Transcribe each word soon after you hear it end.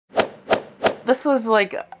This was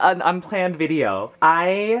like an unplanned video.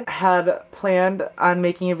 I had planned on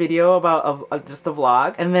making a video about just a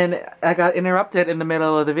vlog, and then I got interrupted in the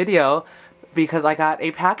middle of the video because I got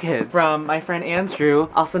a package from my friend Andrew,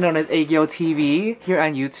 also known as aegyotv here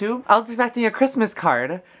on YouTube. I was expecting a Christmas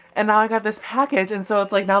card, and now I got this package, and so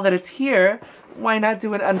it's like, now that it's here, why not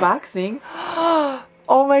do an unboxing?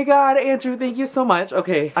 Oh my god, Andrew, thank you so much.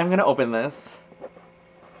 Okay, I'm gonna open this.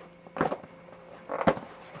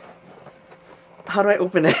 How do I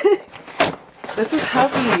open it? This is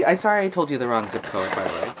heavy. Sorry I told you the wrong zip code, by the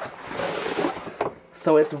way.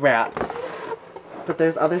 So it's wrapped. But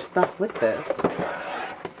there's other stuff with this.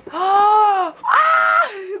 Ah!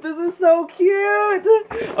 This is so cute!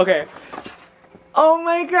 Okay. Oh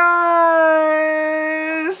my gosh!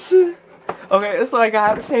 Okay, so I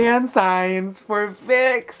got fan signs for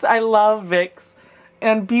Vicks. I love Vicks.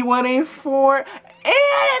 And B1A4. And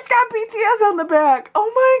it's got BTS on the back.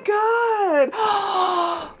 Oh my god!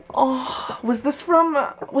 Oh, was this from,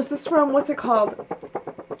 what's it called?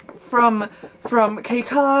 From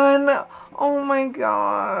KCON? Oh my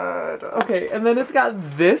god. Okay, and then it's got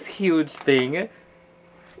this huge thing,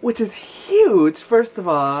 which is huge, first of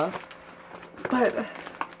all. But,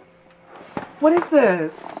 what is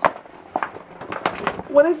this?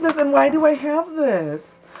 What is this, and why do I have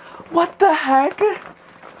this? What the heck?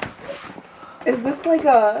 Is this like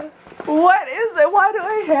a... What is it? Why do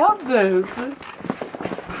I have this?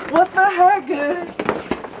 What the heck?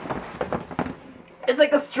 It's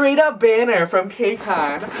like a straight up banner from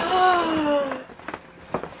KCON.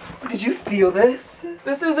 Did you steal this?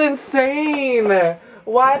 This is insane!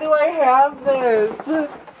 Why do I have this?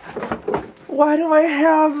 Why do I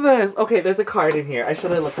have this? Okay, there's a card in here. I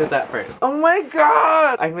should have looked at that first. Oh my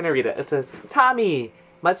god! I'm gonna read it. It says, Tommy,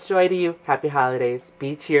 much joy to you. Happy holidays.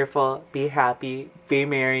 Be cheerful. Be happy. Be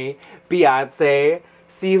merry. Beyonce.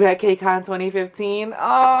 See you at KCON 2015.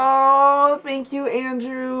 Oh, thank you,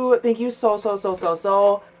 Andrew. Thank you so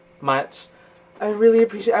much. I really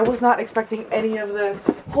appreciate it. I was not expecting any of this.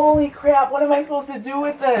 Holy crap, what am I supposed to do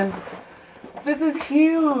with this? This is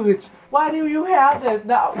huge. Why do you have this?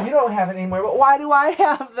 No, you don't have it anymore, but why do I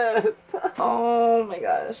have this? Oh my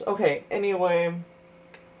gosh. Okay, anyway.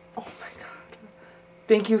 Oh my god.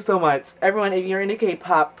 Thank you so much. Everyone, if you're into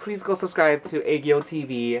K-pop, please go subscribe to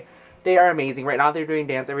aegyotv. They are amazing. Right now they're doing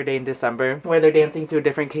Dance Every Day in December, where they're dancing to a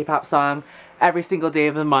different K-pop song every single day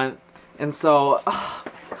of the month. And so, oh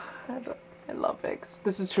my god. I love Vicks.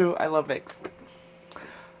 This is true. I love Vicks.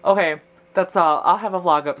 Okay. That's all. I'll have a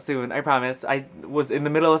vlog up soon, I promise. I was in the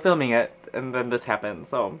middle of filming it, and then this happened,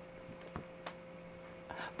 so...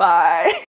 Bye!